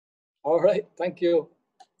All right, thank you.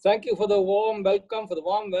 Thank you for the warm welcome,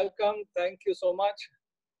 Thank you so much.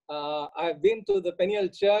 I've been to the Peniel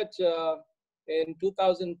Church in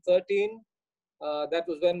 2013. That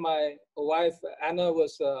was when my wife, Anna,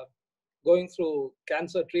 was going through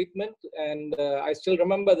cancer treatment. And I still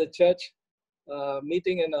remember the church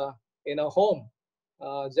meeting in a home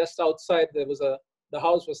just outside. The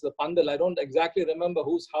house was the Pandal. I don't exactly remember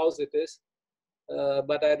whose house it is,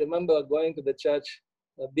 but I remember going to the church,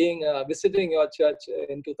 visiting your church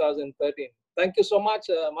in 2013. Thank you so much,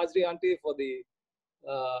 Majri Auntie, for the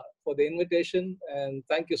invitation, and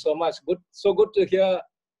thank you so much. So good to hear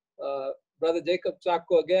Brother Jacob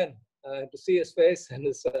Chako again, to see his face and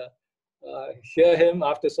hear him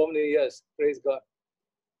after so many years. Praise God.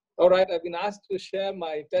 All right, I've been asked to share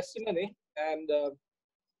my testimony and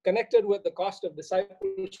connected with the cost of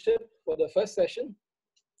discipleship for the first session.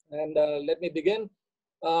 And let me begin.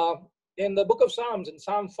 In the book of Psalms, in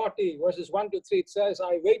Psalm 40, verses 1 to 3, it says,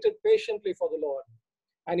 I waited patiently for the Lord,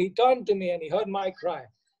 and he turned to me and he heard my cry.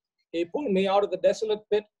 He pulled me out of the desolate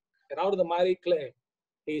pit and out of the miry clay.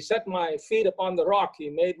 He set my feet upon the rock. He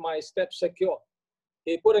made my steps secure.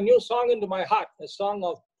 He put a new song into my heart, a song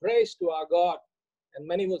of praise to our God. And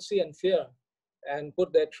many will see and fear and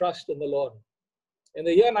put their trust in the Lord. In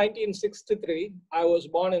the year 1963, I was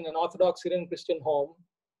born in an Orthodox Syrian Christian home.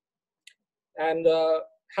 And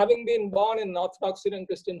having been born in an Orthodox Syrian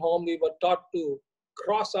Christian home, we were taught to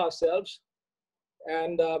cross ourselves.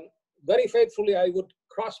 And very faithfully, I would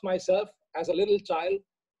cross myself as a little child.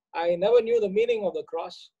 I never knew the meaning of the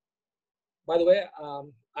cross. By the way,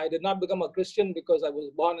 I did not become a Christian because I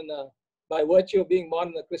was born by virtue of being born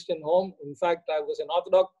in a Christian home. In fact, I was an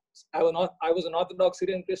Orthodox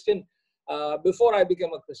Syrian Christian before I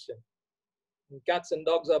became a Christian. Cats and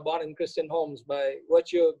dogs are born in Christian homes. By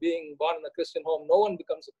virtue of being born in a Christian home, no one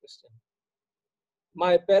becomes a Christian.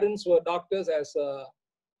 My parents were doctors, as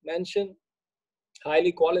mentioned,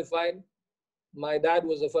 highly qualified. My dad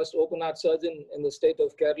was the first open heart surgeon in the state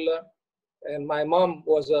of Kerala, and my mom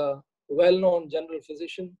was a well-known general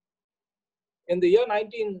physician. In the year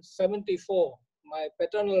 1974, my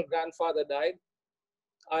paternal grandfather died.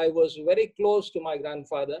 I was very close to my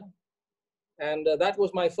grandfather, and that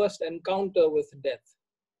was my first encounter with death.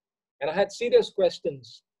 And I had serious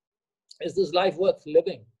questions. Is this life worth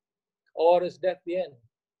living? Or is death the end?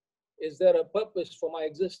 Is there a purpose for my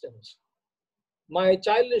existence? My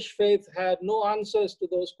childish faith had no answers to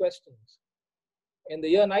those questions. In the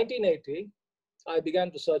year 1980, I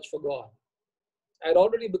began to search for God. I had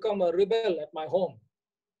already become a rebel at my home.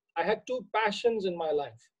 I had two passions in my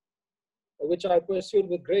life, which I pursued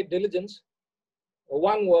with great diligence.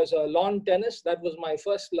 One was lawn tennis. That was my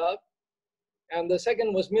first love. And the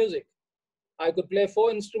second was music. I could play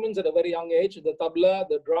 4 instruments at a very young age: the tabla,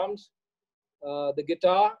 the drums, the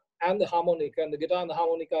guitar, and the harmonica. And the guitar and the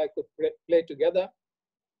harmonica I could play together.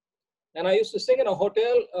 And I used to sing in a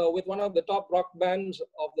hotel with one of the top rock bands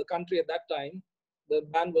of the country at that time. The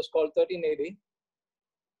band was called 1380.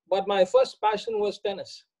 But my first passion was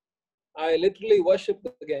tennis. I literally worshipped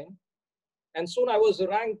the game. And soon I was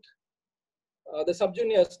ranked the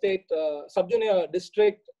sub-junior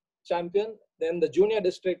district champion, then the junior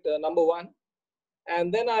district number 1.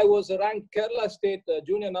 And then I was ranked Kerala state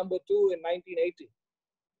junior number 2 in 1980.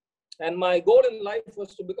 And my goal in life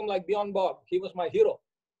was to become like Bjorn Borg. He was my hero.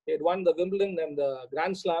 He had won the Wimbledon and the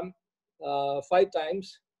Grand Slam 5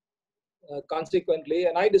 times consequently.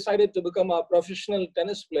 And I decided to become a professional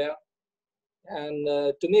tennis player. And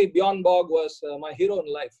to me, Bjorn Borg was my hero in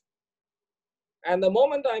life. And the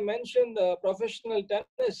moment I mentioned professional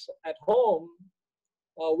tennis at home,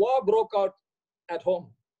 a war broke out at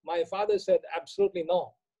home. My father said, absolutely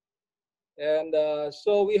no. And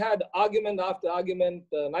so we had argument after argument,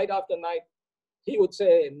 night after night. He would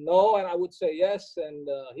say no, and I would say yes. And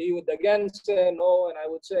he would again say no, and I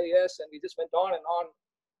would say yes. And we just went on and on,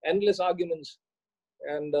 endless arguments.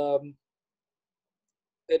 And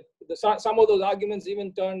some of those arguments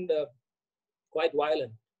even turned quite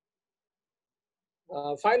violent.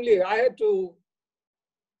 Finally, I had to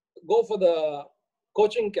go for the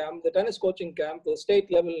coaching camp, the tennis coaching camp, the state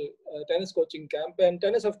level tennis coaching camp. And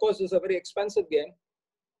tennis, of course, is a very expensive game.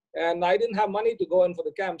 And I didn't have money to go in for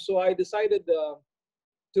the camp. So I decided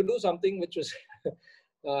to do something which was,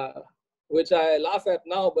 which I laugh at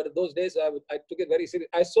now, but in those days I took it very seriously.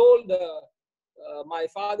 I sold my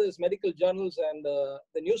father's medical journals and the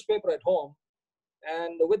newspaper at home.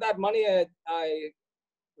 And with that money, I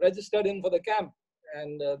registered in for the camp.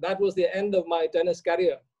 And that was the end of my tennis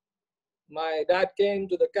career. My dad came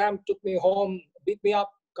to the camp, took me home, beat me up,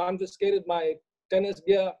 confiscated my tennis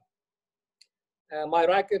gear. My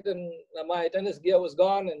racket and my tennis gear was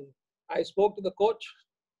gone. And I spoke to the coach.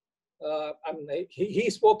 He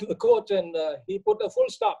spoke to the coach, and he put a full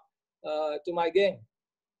stop to my game.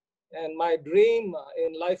 And my dream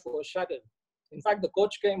in life was shattered. In fact, the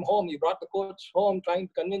coach came home. He brought the coach home trying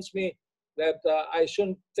to convince me that I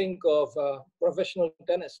shouldn't think of professional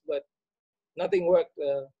tennis, but nothing worked.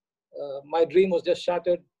 My dream was just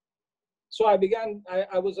shattered. So I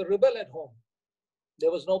was a rebel at home.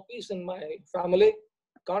 There was no peace in my family,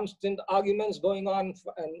 constant arguments going on,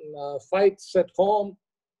 and fights at home.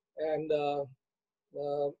 And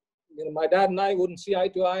my dad and I wouldn't see eye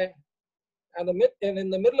to eye. And in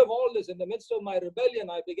the middle of all this, in the midst of my rebellion,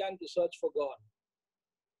 I began to search for God.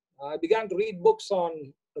 I began to read books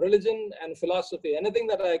on religion and philosophy. Anything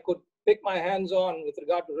that I could pick my hands on with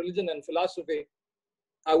regard to religion and philosophy,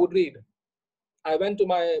 I would read. I went to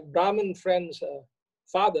my Brahmin friend's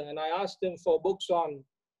father, and I asked him for books on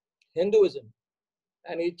Hinduism.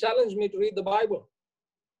 And he challenged me to read the Bible.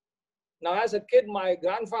 Now, as a kid, my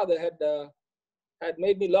grandfather had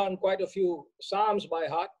made me learn quite a few Psalms by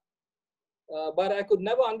heart. But I could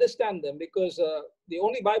never understand them because the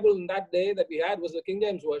only Bible in that day that we had was the King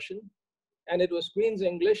James Version, and it was Queen's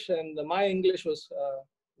English, and my English was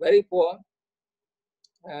very poor.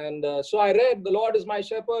 And so I read, "The Lord is my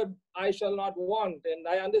shepherd, I shall not want," and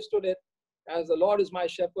I understood it as "The Lord is my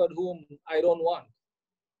shepherd, whom I don't want."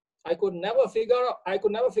 I could never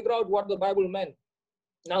figure out what the Bible meant.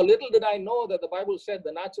 Now, little did I know that the Bible said,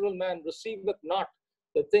 "The natural man receiveth not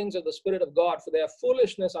the things of the Spirit of God, for they are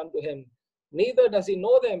foolishness unto him. Neither does he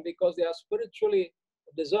know them, because they are spiritually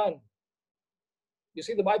discerned." You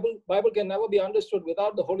see, the Bible can never be understood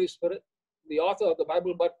without the Holy Spirit, the author of the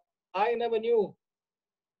Bible, but I never knew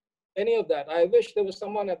any of that. I wish there was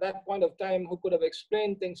someone at that point of time who could have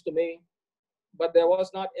explained things to me, but there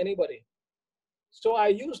was not anybody. So I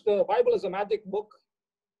used the Bible as a magic book.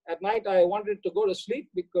 At night, I wanted to go to sleep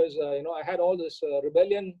because, I had all this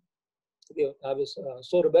rebellion. I was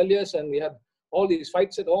so rebellious, and we had all these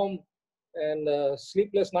fights at home and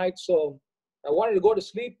sleepless nights. So I wanted to go to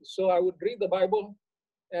sleep. So I would read the Bible.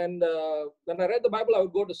 And when I read the Bible, I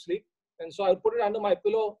would go to sleep. And so I would put it under my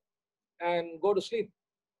pillow and go to sleep.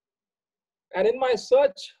 And in my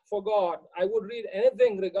search for God, I would read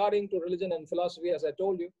anything regarding to religion and philosophy, as I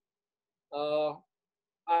told you.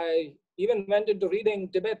 I even went into reading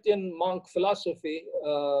Tibetan monk philosophy,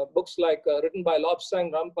 books like written by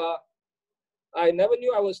Lobsang Rampa. I never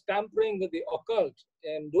knew I was tampering with the occult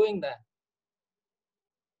in doing that.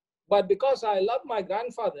 But because I love my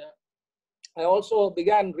grandfather, I also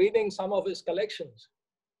began reading some of his collections.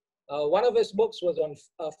 One of his books was on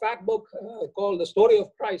a fat book called The Story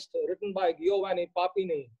of Christ, written by Giovanni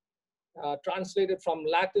Papini, translated from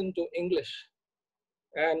Latin to English.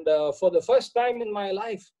 And for the first time in my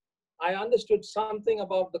life, I understood something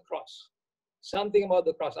about the cross. Something about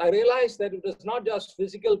the cross. I realized that it was not just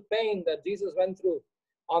physical pain that Jesus went through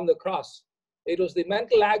on the cross. It was the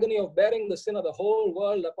mental agony of bearing the sin of the whole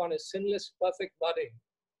world upon his sinless, perfect body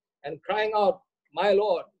and crying out, "My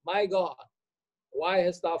Lord, my God, why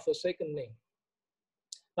hast thou forsaken me?"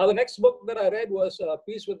 Now, the next book that I read was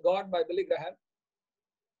Peace with God by Billy Graham.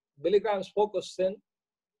 Billy Graham spoke of sin.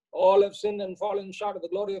 All have sinned and fallen short of the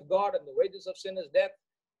glory of God, and the wages of sin is death.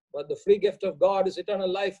 But the free gift of God is eternal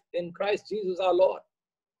life in Christ Jesus our Lord.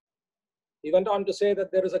 He went on to say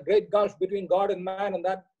that there is a great gulf between God and man, and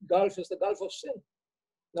that gulf is the gulf of sin.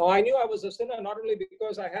 Now, I knew I was a sinner not only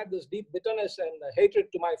because I had this deep bitterness and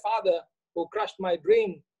hatred to my father who crushed my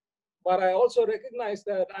dream, but I also recognized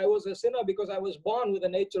that I was a sinner because I was born with the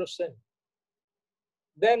nature of sin.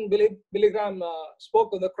 Then Billy Graham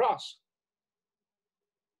spoke of the cross.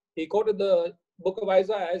 He quoted the book of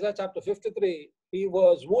Isaiah, Isaiah chapter 53. "He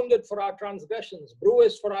was wounded for our transgressions,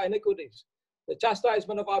 bruised for our iniquities. The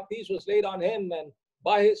chastisement of our peace was laid on him, and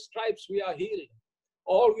by his stripes we are healed.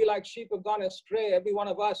 All we like sheep have gone astray. Every one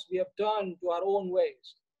of us, we have turned to our own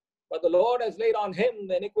ways. But the Lord has laid on him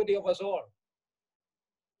the iniquity of us all."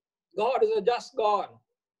 God is a just God,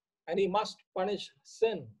 and he must punish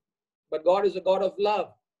sin. But God is a God of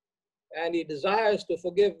love, and he desires to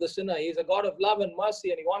forgive the sinner. He is a God of love and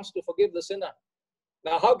mercy, and he wants to forgive the sinner.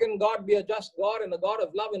 Now, how can God be a just God and a God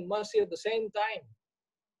of love and mercy at the same time?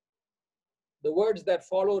 The words that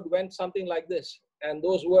followed went something like this, and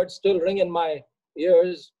those words still ring in my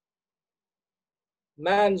ears.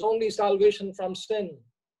 "Man's only salvation from sin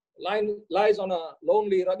lies on a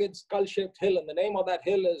lonely, rugged, skull-shaped hill, and the name of that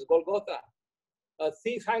hill is Golgotha. A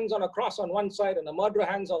thief hangs on a cross on one side, and a murderer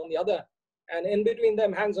hangs on the other, and in between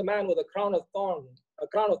them hangs a man with a crown of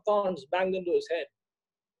thorns banged into his head.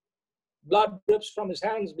 Blood drips from his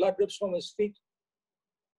hands, blood drips from his feet,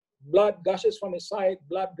 blood gushes from his side,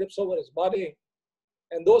 blood drips over his body.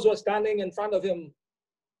 And those who are standing in front of him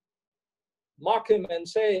mock him and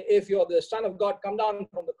say, if you're the Son of God, come down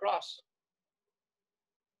from the cross.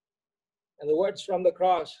 And the words from the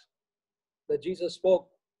cross that Jesus spoke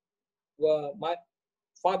were, my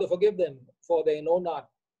Father, forgive them, for they know not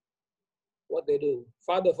what they do.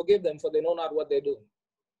 Father, forgive them, for they know not what they do.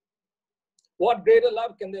 What greater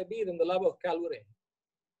love can there be than the love of Calvary?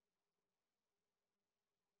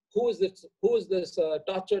 Who is this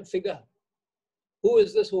tortured figure? Who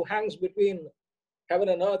is this who hangs between heaven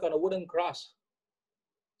and earth on a wooden cross?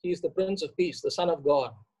 He is the Prince of Peace, the Son of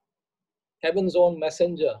God, heaven's own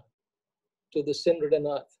messenger to the sin-ridden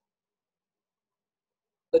earth.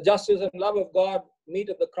 The justice and love of God meet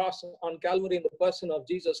at the cross on Calvary in the person of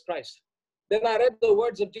Jesus Christ. Then I read the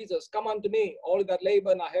words of Jesus, come unto me, all that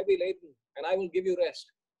labor and are heavy laden, and I will give you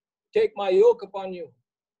rest. Take my yoke upon you.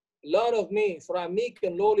 Learn of me, for I am meek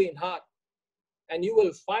and lowly in heart, and you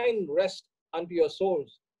will find rest unto your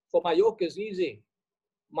souls. For my yoke is easy,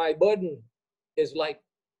 my burden is light.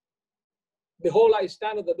 Behold, I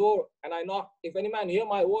stand at the door and I knock. If any man hear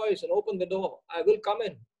my voice and open the door, I will come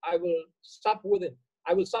in. I will sup with him.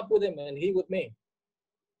 I will sup with him and he with me.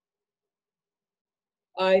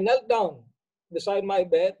 I knelt down beside my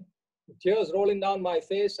bed, tears rolling down my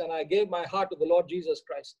face, and I gave my heart to the Lord Jesus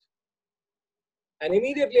Christ. And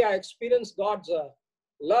immediately I experienced God's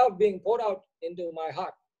love being poured out into my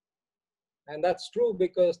heart. And that's true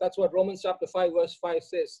because that's what Romans chapter 5 verse 5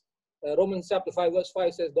 says. Romans chapter 5 verse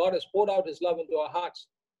 5 says, God has poured out his love into our hearts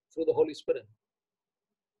through the Holy Spirit.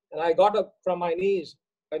 And I got up from my knees,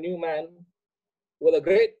 a new man, with a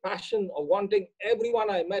great passion of wanting everyone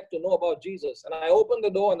I met to know about Jesus. And I opened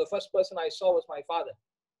the door and the first person I saw was my father.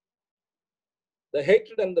 The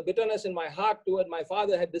hatred and the bitterness in my heart toward my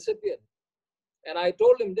father had disappeared. And I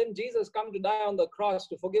told him, didn't Jesus come to die on the cross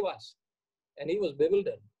to forgive us? And he was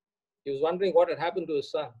bewildered. He was wondering what had happened to his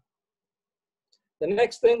son. The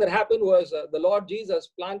next thing that happened was the Lord Jesus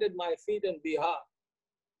planted my feet in Bihar.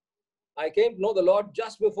 I came to know the Lord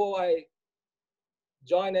just before I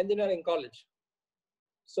joined engineering college.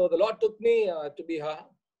 So the Lord took me to Bihar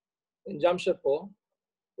in Jamshedpur,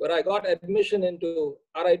 where I got admission into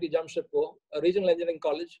RIT Jamshedpur, a regional engineering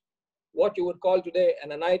college, what you would call today an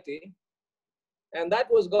NIT. And that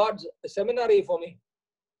was God's seminary for me.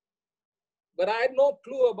 But I had no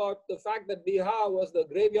clue about the fact that Bihar was the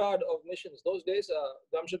graveyard of missions. Those days,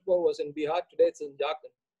 Jamshedpur was in Bihar, today it's in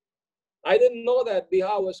Jharkhand. I didn't know that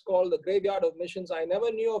Bihar was called the graveyard of missions. I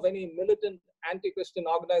never knew of any militant anti-Christian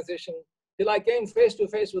organization till I came face to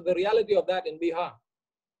face with the reality of that in Bihar.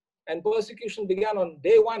 And persecution began on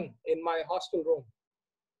day one in my hostel room.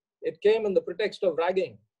 It came in the pretext of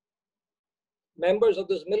ragging. Members of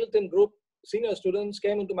this militant group, senior students,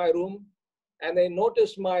 came into my room and they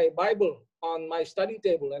noticed my Bible on my study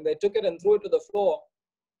table and they took it and threw it to the floor,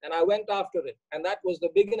 and I went after it. And that was the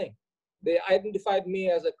beginning. They identified me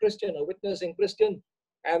as a Christian, a witnessing Christian,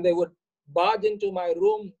 and they would barge into my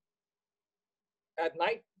room at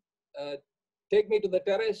night, take me to the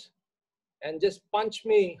terrace and just punch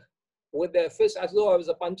me with their fists as though I was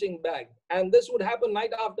a punching bag. And this would happen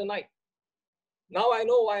night after night. Now I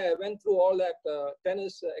know why I went through all that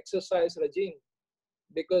tennis exercise regime,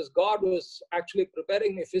 because God was actually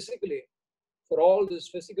preparing me physically for all this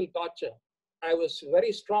physical torture. I was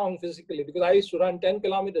very strong physically because I used to run 10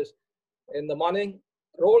 kilometers in the morning,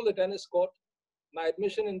 roll the tennis court. My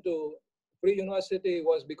admission into pre-university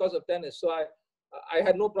was because of tennis. So I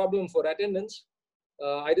had no problem for attendance.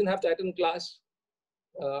 I didn't have to attend class.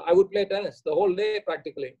 I would play tennis the whole day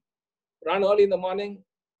practically. Run early in the morning,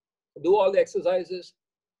 do all the exercises,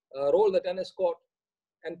 roll the tennis court,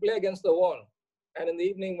 and play against the wall. And in the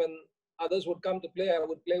evening when others would come to play, I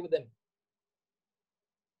would play with them.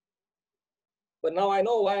 But now I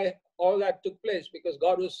know why all that took place, because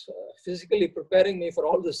God was physically preparing me for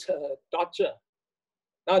all this torture.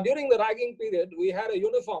 Now, during the ragging period, we had a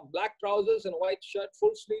uniform, black trousers and white shirt,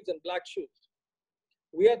 full sleeves and black shoes.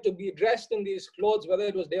 We had to be dressed in these clothes, whether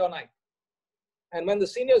it was day or night. And when the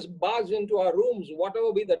seniors barged into our rooms,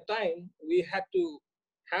 whatever be the time, we had to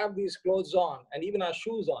have these clothes on and even our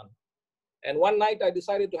shoes on. And one night I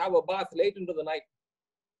decided to have a bath late into the night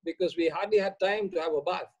because we hardly had time to have a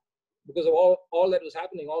bath because of all that was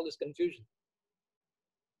happening, all this confusion.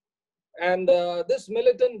 And this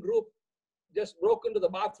militant group just broke into the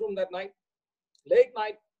bathroom that night, late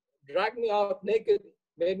night, dragged me out naked,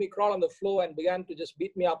 made me crawl on the floor and began to just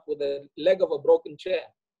beat me up with the leg of a broken chair.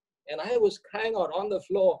 And I was crying out on the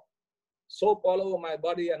floor, soap all over my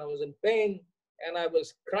body, and I was in pain. And I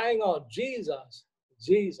was crying out, Jesus,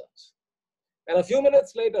 Jesus. And a few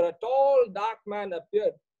minutes later, a tall, dark man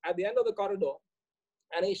appeared at the end of the corridor.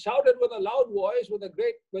 And he shouted with a loud voice, with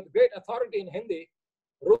great authority in Hindi,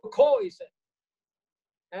 "Rukho," he said.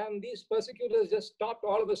 And these persecutors just stopped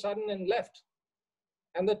all of a sudden and left.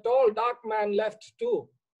 And the tall, dark man left too.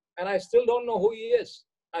 And I still don't know who he is.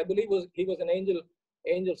 I believe he was an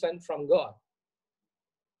angel sent from God.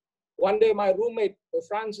 One day, my roommate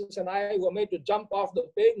Francis and I were made to jump off the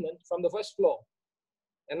pavement from the first floor.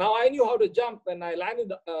 And now I knew how to jump, and I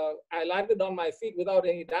landed on my feet without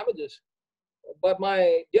any damages. But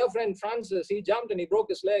my dear friend Francis, he jumped and he broke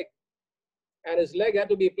his leg, and his leg had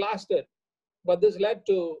to be plastered. But this led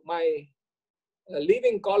to my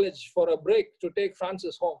leaving college for a break to take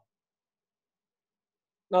Francis home.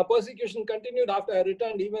 Now, persecution continued after I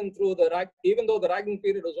returned, even though the ragging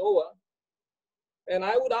period was over. And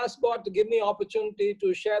I would ask God to give me opportunity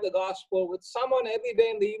to share the gospel with someone every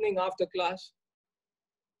day in the evening after class.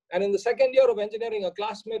 And in the second year of engineering, a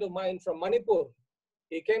classmate of mine from Manipur,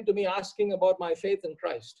 he came to me asking about my faith in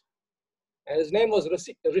Christ. And his name was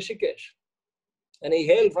Rishikesh. And he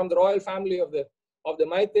hailed from the royal family of the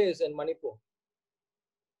Maites in Manipur.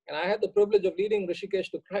 And I had the privilege of leading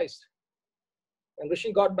Rishikesh to Christ. And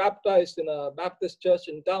Rishi got baptized in a Baptist church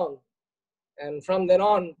in town. And from then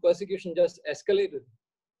on, persecution just escalated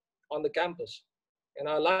on the campus. And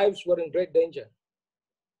our lives were in great danger.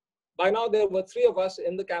 By now, there were 3 of us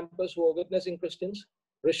in the campus who were witnessing Christians,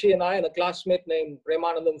 Rishi and I, and a classmate named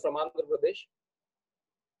Premanandam from Andhra Pradesh.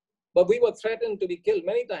 But we were threatened to be killed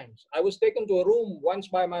many times. I was taken to a room once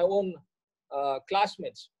by my own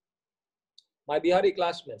classmates, my Bihari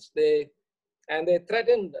classmates. They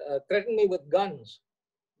threatened me with guns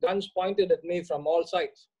pointed at me from all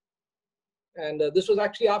sides. And this was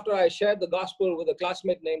actually after I shared the gospel with a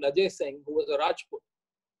classmate named Ajay Singh, who was a Rajput.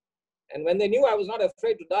 And when they knew I was not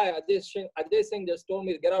afraid to die, Ajay Singh just told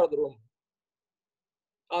me to get out of the room.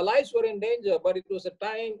 Our lives were in danger, but it was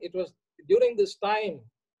during this time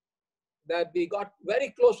that we got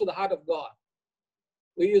very close to the heart of God.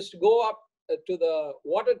 We used to go up to the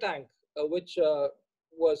water tank, which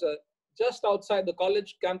was just outside the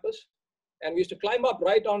college campus. And we used to climb up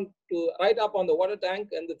right up on the water tank,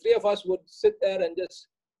 and the 3 of us would sit there and just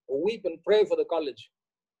weep and pray for the college,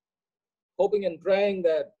 hoping and praying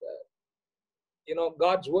that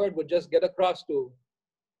God's word would just get across to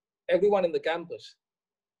everyone in the campus.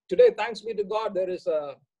 Today, thanks be to God, there is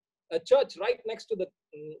a church right next to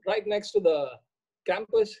the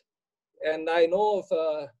campus, and I know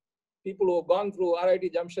of people who have gone through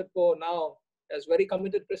RIT Jamshedpur now as very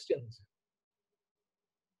committed Christians.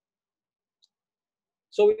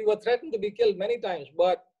 So we were threatened to be killed many times,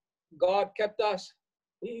 but God kept us.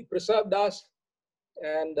 He preserved us.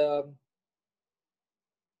 And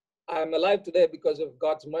I'm alive today because of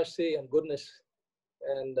God's mercy and goodness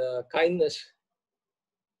and kindness.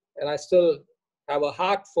 And I still have a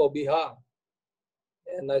heart for Bihar.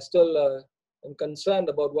 And I still am concerned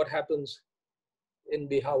about what happens in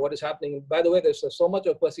Bihar, what is happening. By the way, there's so much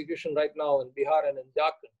of persecution right now in Bihar and in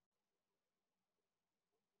Jharkhand.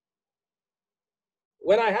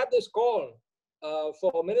 When I had this call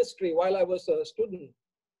for ministry while I was a student,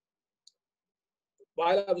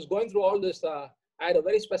 while I was going through all this, I had a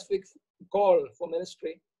very specific call for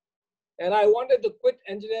ministry. And I wanted to quit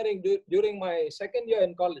engineering during my second year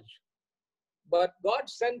in college. But God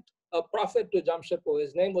sent a prophet to Jamshedpur.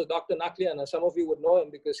 His name was Dr. Nakliana. Some of you would know him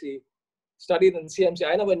because he studied in CMC.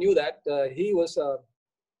 I never knew that. He was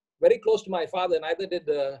very close to my father, neither did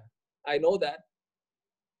I know that.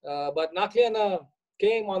 But Nakliana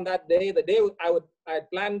came on that day, the day I had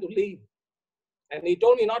planned to leave. And he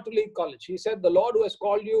told me not to leave college. He said, the Lord who has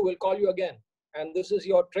called you will call you again. And this is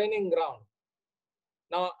your training ground.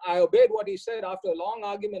 Now, I obeyed what he said. After a long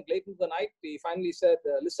argument late into the night, he finally said,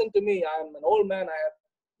 listen to me. I am an old man. I have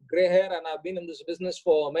gray hair and I've been in this business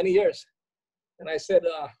for many years. And I said,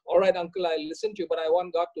 all right, uncle, I listen to you, but I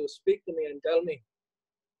want God to speak to me and tell me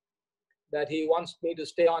that he wants me to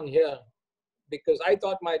stay on here, because I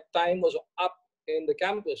thought my time was up in the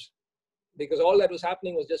campus, because all that was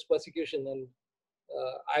happening was just persecution, and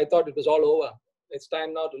I thought it was all over. It's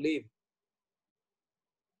time now to leave.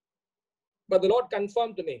 But the Lord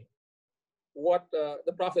confirmed to me what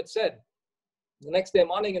the prophet said. The next day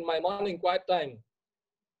morning, in my morning quiet time,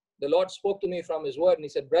 the Lord spoke to me from his word, and he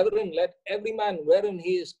said, brethren, let every man wherein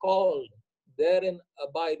he is called, therein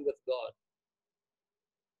abide with God.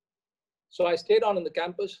 So I stayed on in the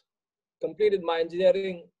campus, completed my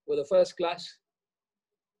engineering with a first class.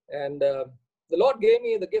 And the Lord gave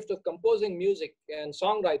me the gift of composing music and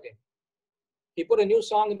songwriting. He put a new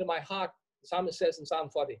song into my heart, the psalmist says in Psalm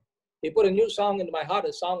 40. He put a new song into my heart,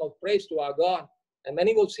 a song of praise to our God. And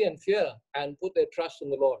many will see and fear and put their trust in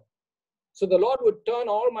the Lord. So the Lord would turn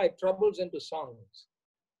all my troubles into songs.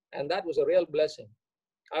 And that was a real blessing.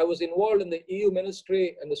 I was involved in the EU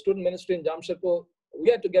ministry and the student ministry in Jamshedpur. We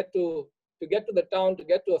had to get to the town, to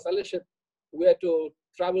get to a fellowship, we had to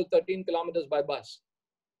travel 13 kilometers by bus.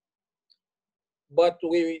 But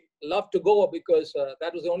we loved to go because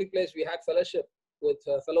that was the only place we had fellowship with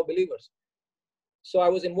fellow believers. So I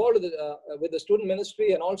was involved with the student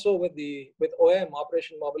ministry and also with OM,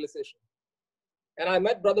 Operation Mobilization. And I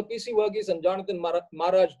met Brother P.C. Verghese and Jonathan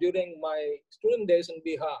Maharaj during my student days in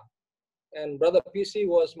Bihar. And Brother P.C.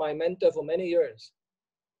 was my mentor for many years.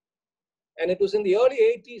 And it was in the early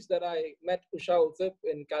 80s that I met Usha Uthip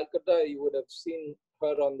in Calcutta. You would have seen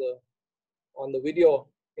her on the video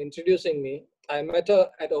introducing me. I met her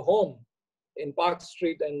at a home in Park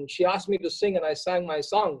Street, and she asked me to sing, and I sang my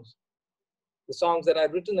songs, the songs that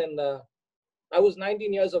I'd written. And I was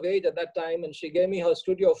 19 years of age at that time, and she gave me her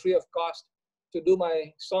studio free of cost to do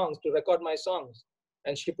my songs, to record my songs.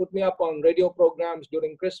 And she put me up on radio programs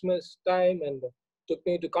during Christmas time and took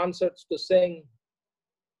me to concerts to sing.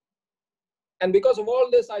 And because of all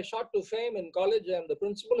this, I shot to fame in college, and the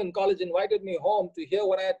principal in college invited me home to hear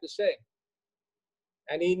what I had to say.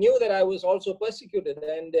 And he knew that I was also persecuted,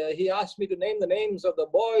 and he asked me to name the names of the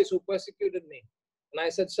boys who persecuted me. And I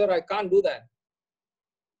said, "Sir, I can't do that.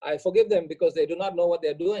 I forgive them because they do not know what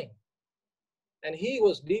they're doing." And he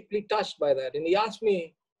was deeply touched by that. And he asked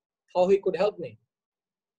me how he could help me.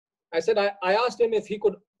 I said, I asked him if he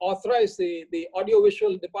could authorize the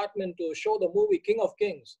audiovisual department to show the movie King of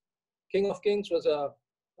Kings. King of Kings was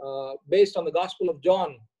based on the Gospel of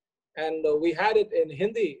John. And we had it in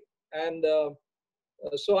Hindi. And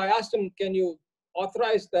so I asked him, can you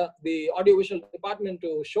authorize the audiovisual department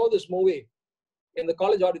to show this movie in the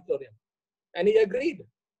college auditorium? And he agreed.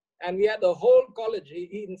 And we had the whole college.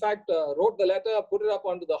 He in fact, wrote the letter, put it up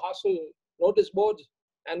onto the hostel notice boards,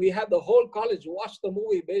 and we had the whole college watch the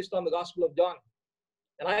movie based on the Gospel of John.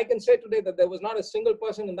 And I can say today that there was not a single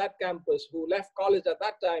person in that campus who left college at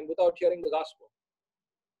that time without hearing the gospel.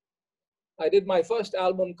 I did my first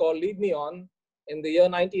album called Lead Me On in the year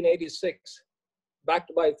 1986,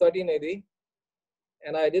 backed by 1380.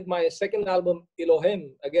 And I did my second album,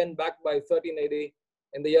 Elohim, again backed by 1380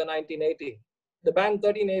 in the year 1980. The band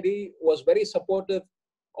 1380 was very supportive,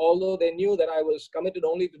 although they knew that I was committed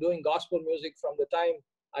only to doing gospel music from the time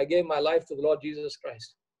I gave my life to the Lord Jesus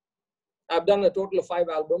Christ. I've done a total of 5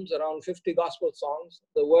 albums, around 50 gospel songs,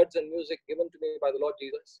 the words and music given to me by the Lord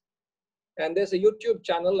Jesus. And there's a YouTube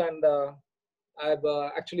channel, and I've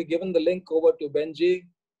actually given the link over to Benji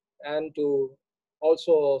and to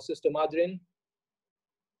also Sister Margarine.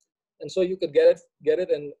 And so you could get it.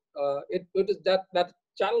 And it is that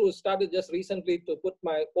channel was started just recently to put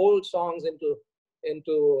my old songs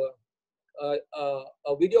into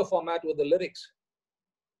a video format with the lyrics.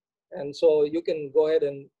 And so you can go ahead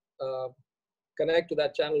and connect to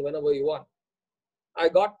that channel whenever you want. I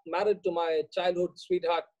got married to my childhood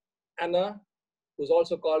sweetheart, Anna, who's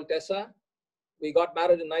also called Tessa. We got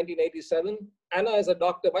married in 1987. Anna is a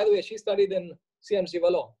doctor. By the way, she studied in CMC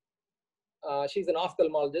Vellore. She's an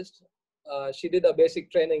ophthalmologist. She did a basic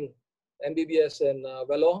training, MBBS in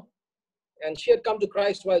Vellore. And she had come to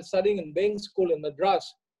Christ while studying in Bain School in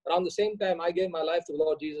Madras. Around the same time, I gave my life to the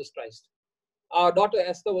Lord Jesus Christ. Our daughter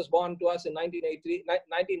Esther was born to us in 1990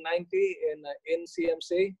 in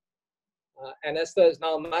CMC. And Esther is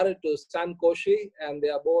now married to Sam Koshi, and they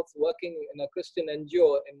are both working in a Christian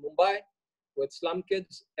NGO in Mumbai with slum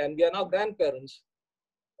kids. And we are now grandparents.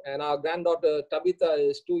 And our granddaughter Tabitha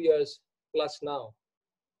is 2 years plus now.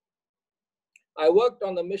 I worked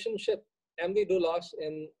on the mission ship MV Doulos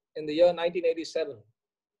in the year 1987,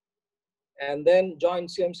 and then joined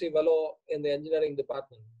CMC Vellore in the engineering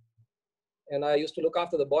department. And I used to look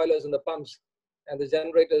after the boilers and the pumps and the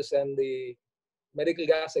generators and the medical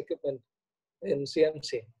gas equipment in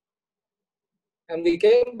CMC. And we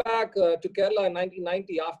came back to Kerala in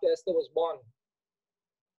 1990 after Esther was born.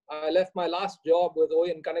 I left my last job with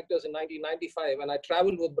OEM Connectors in 1995, and I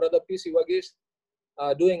traveled with Brother P.C. Verghese,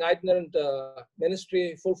 doing itinerant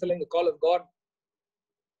ministry, fulfilling the call of God.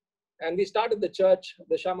 And we started the church,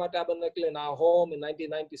 the Peniel Tabernacle, in our home in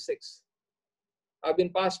 1996. I've been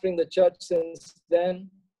pastoring the church since then,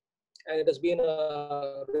 and it has been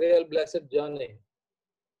a real blessed journey.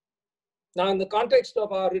 Now, in the context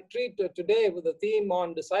of our retreat today with the theme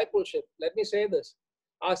on discipleship, let me say this.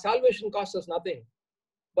 Our salvation costs us nothing,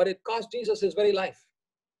 but it cost Jesus his very life.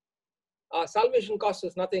 Our salvation costs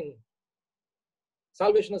us nothing.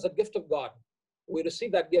 Salvation is a gift of God. We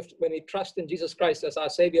receive that gift when we trust in Jesus Christ as our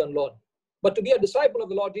Savior and Lord. But to be a disciple of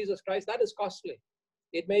the Lord Jesus Christ, that is costly.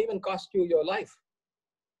 It may even cost you your life.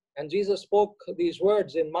 And Jesus spoke these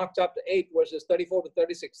words in Mark chapter 8, verses 34 to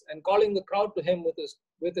 36. And calling the crowd to him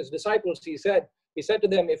with his disciples, he said to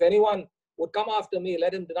them, if anyone would come after me,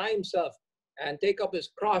 let him deny himself and take up his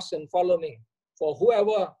cross and follow me. For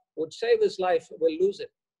whoever would save his life will lose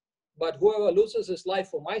it. But whoever loses his life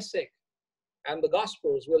for my sake and the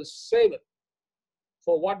gospel's will save it.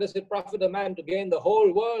 For what does it profit a man to gain the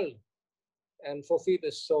whole world and forfeit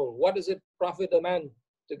his soul? What does it profit a man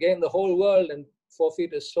to gain the whole world and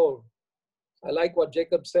forfeit his soul? I like what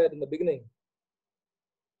Jacob said in the beginning.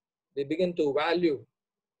 They begin to value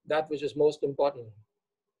that which is most important.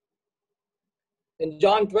 In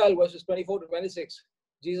John 12, verses 24 to 26,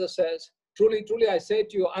 Jesus says, truly, truly, I say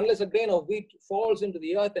to you, unless a grain of wheat falls into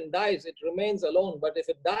the earth and dies, it remains alone. But if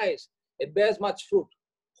it dies, it bears much fruit.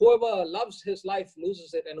 Whoever loves his life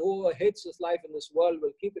loses it, and whoever hates his life in this world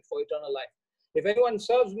will keep it for eternal life. If anyone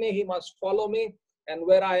serves me, he must follow me, and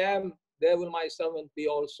where I am, there will my servant be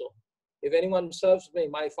also. If anyone serves me,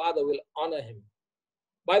 my Father will honor him.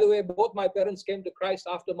 By the way, both my parents came to Christ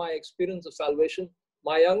after my experience of salvation.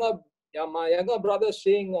 My younger brother,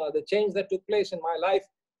 seeing the change that took place in my life,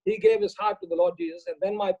 he gave his heart to the Lord Jesus. And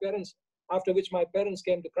then my parents, after which my parents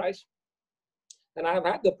came to Christ. And I have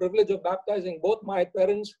had the privilege of baptizing both my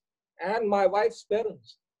parents and my wife's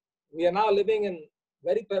parents. We are now living in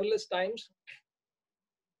very perilous times.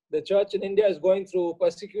 The church in India is going through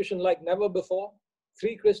persecution like never before.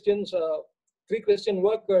 Three Christian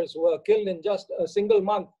workers were killed in just a single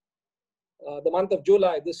month, the month of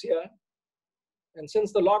July this year. And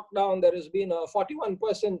since the lockdown, there has been a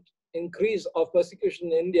 41% increase of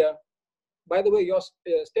persecution in India. By the way, your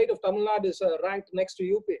state of Tamil Nadu is ranked next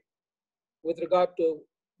to UP with regard to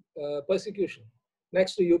persecution,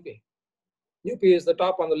 next to UP. UP is the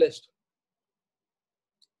top on the list.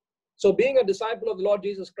 So being a disciple of the Lord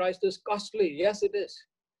Jesus Christ is costly. Yes, it is.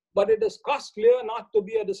 But it is costlier not to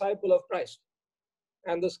be a disciple of Christ.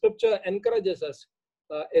 And the scripture encourages us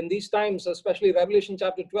in these times, especially Revelation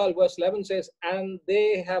chapter 12, verse 11 says, and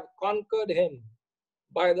they have conquered him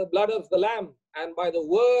by the blood of the Lamb and by the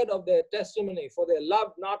word of their testimony, for they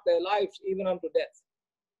loved not their lives even unto death.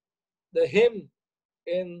 The hymn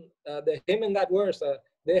in that verse,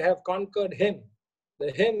 they have conquered him.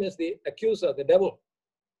 The him is the accuser, the devil.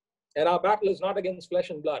 And our battle is not against flesh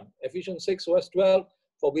and blood. Ephesians 6, verse 12,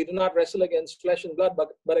 for we do not wrestle against flesh and blood,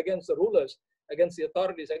 but against the rulers, against the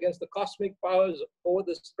authorities, against the cosmic powers over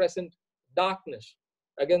this present darkness,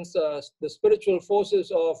 against the spiritual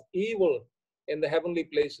forces of evil in the heavenly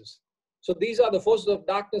places. So these are the forces of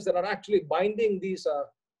darkness that are actually binding these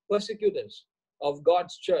persecutors of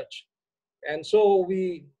God's church. And so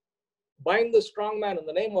we bind the strong man in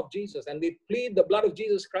the name of Jesus, and we plead the blood of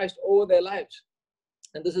Jesus Christ over their lives.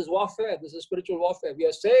 And this is warfare. This is spiritual warfare. We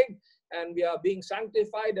are saved and we are being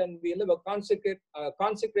sanctified, and we live a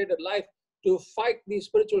consecrated life to fight these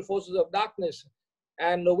spiritual forces of darkness.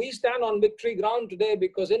 And we stand on victory ground today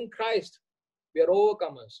because in Christ we are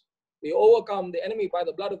overcomers. We overcome the enemy by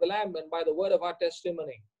the blood of the Lamb and by the word of our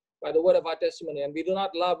testimony. By the word of our testimony. And we do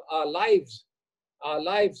not love our lives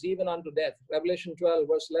even unto death. Revelation 12,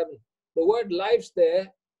 verse 11. The word lives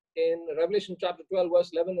there in Revelation chapter 12,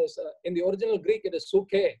 verse 11 is, in the original Greek, it is suke,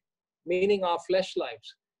 meaning our flesh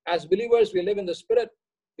lives. As believers, we live in the spirit.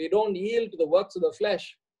 We don't yield to the works of the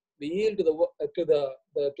flesh. We yield to the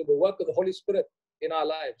work of the Holy Spirit in our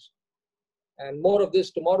lives. And more of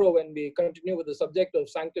this tomorrow when we continue with the subject of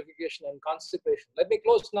sanctification and consecration. Let me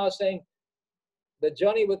close now saying the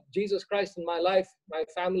journey with Jesus Christ in my life, my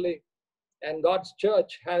family, and God's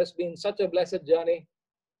church has been such a blessed journey.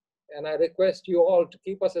 And I request you all to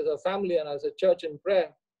keep us as a family and as a church in prayer.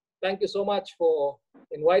 Thank you so much for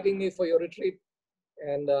inviting me for your retreat.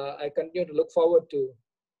 And I continue to look forward to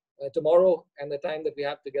tomorrow and the time that we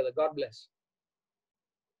have together. God bless.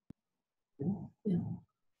 Yeah.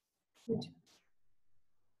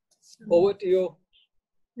 Over to you.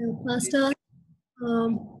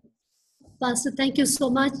 Pastor, thank you so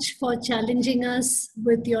much for challenging us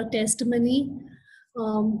with your testimony.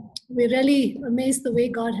 We're really amazed the way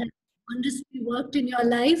God has wonderfully worked in your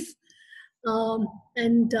life.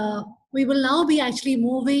 We will now be actually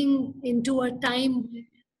moving into a time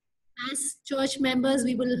as church members.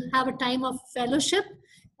 We will have a time of fellowship.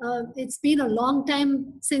 It's been a long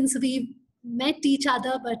time since we met each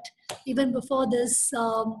other, but even before this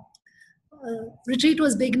retreat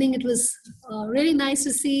was beginning, it was really nice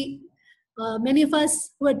to see many of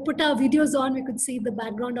us who had put our videos on. We could see the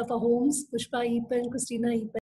background of our homes, Pushpa Epen, Christina Epen.